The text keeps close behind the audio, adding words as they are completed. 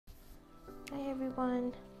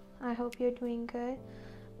everyone, I hope you're doing good.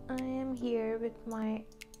 I am here with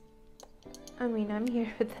I'm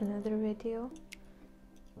here with another video,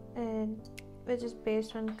 and which is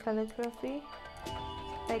based on calligraphy,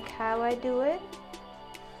 like how I do it.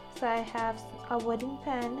 So I have a wooden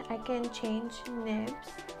pen. I can change nibs.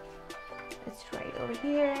 It's right over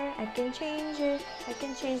here. I can change it. I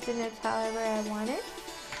can change the nibs however I want it.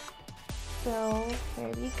 So here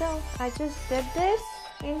we go. I just dip this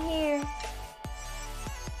in here,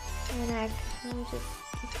 and I'm just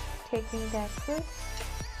taking the excess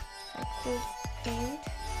paint.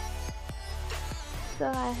 So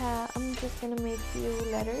I'm just gonna make few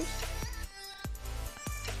letters.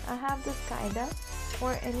 I have this guide,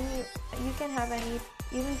 or you can have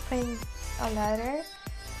even print a letter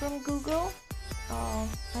from Google.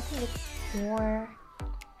 I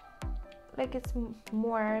think it's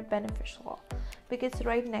more beneficial because it's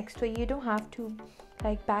right next to it. You don't have to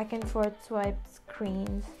like back and forth swipe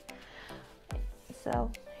screens.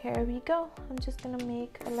 So here we go. I'm just gonna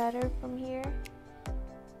make a letter from here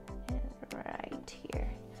and right here.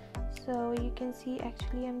 So you can see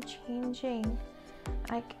actually I'm changing.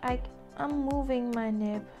 I'm moving my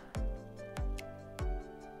nib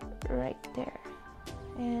right there,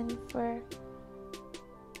 and for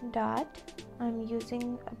dot I'm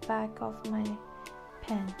using a back of my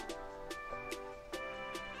pen.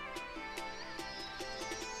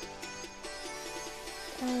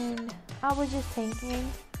 And I was just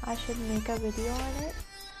thinking I should make a video on it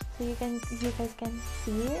so you guys can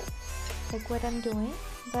see it, like what I'm doing.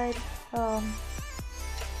 But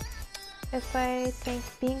if I think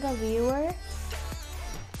being a viewer,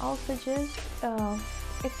 I'll suggest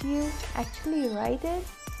if you actually write it,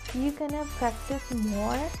 you're gonna practice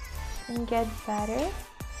more and get better.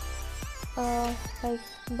 Like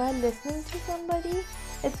by listening to somebody,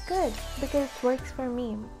 it's good because it works for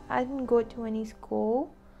me. I didn't go to any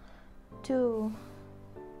school to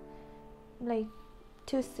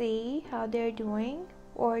see how they're doing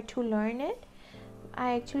or to learn it.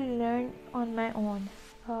 I actually learned on my own.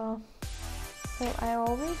 So I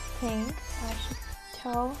always think I should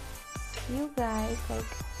tell you guys like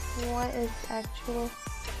what is actual.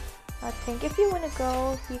 I think if you want to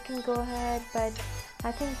go, you can go ahead, but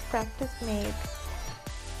I think practice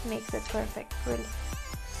makes it perfect, really.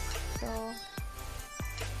 So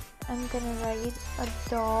I'm gonna write a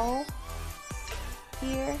doll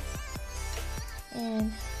here,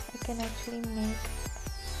 and I can actually make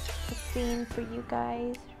a scene for you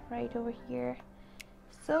guys right over here.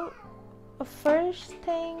 So the first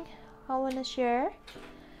thing I want to share,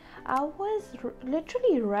 I was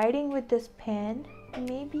literally writing with this pen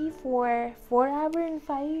maybe for 4 hours and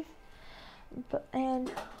 5,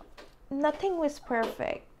 and nothing was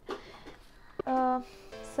perfect.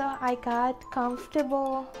 So I got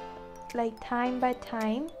comfortable like time by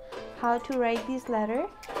time how to write these letters,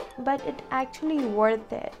 but it actually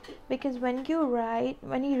worth it because when you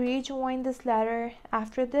rejoin this letter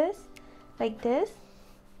after this, like this,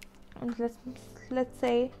 and let's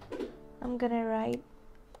say I'm gonna write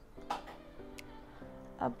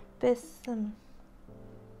abyssum.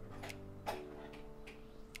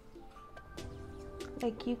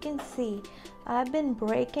 Like you can see, I've been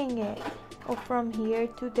breaking it from here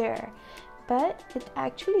to there, but it's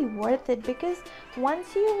actually worth it because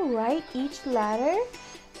once you write each letter,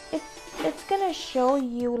 it's gonna show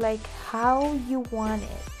you like how you want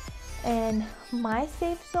it. And my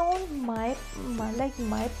safe zone, my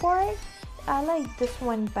part, I like this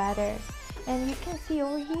one better. And you can see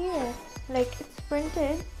over here, like it's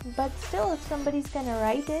printed, but still if somebody's gonna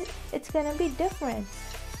write it, it's gonna be different.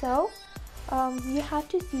 So you have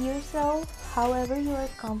to see yourself however you are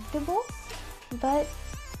comfortable, but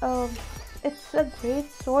it's a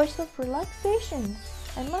great source of relaxation,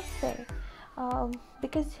 I must say,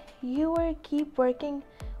 because you are keep working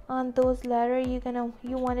on those letters.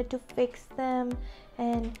 You wanted to fix them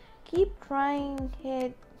and keep trying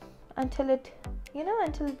it until it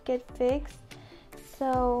get fixed.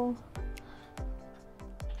 So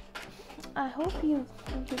I hope you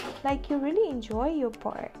really enjoy your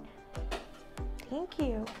part. Thank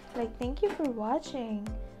you for watching.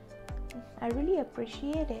 I really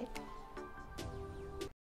appreciate it.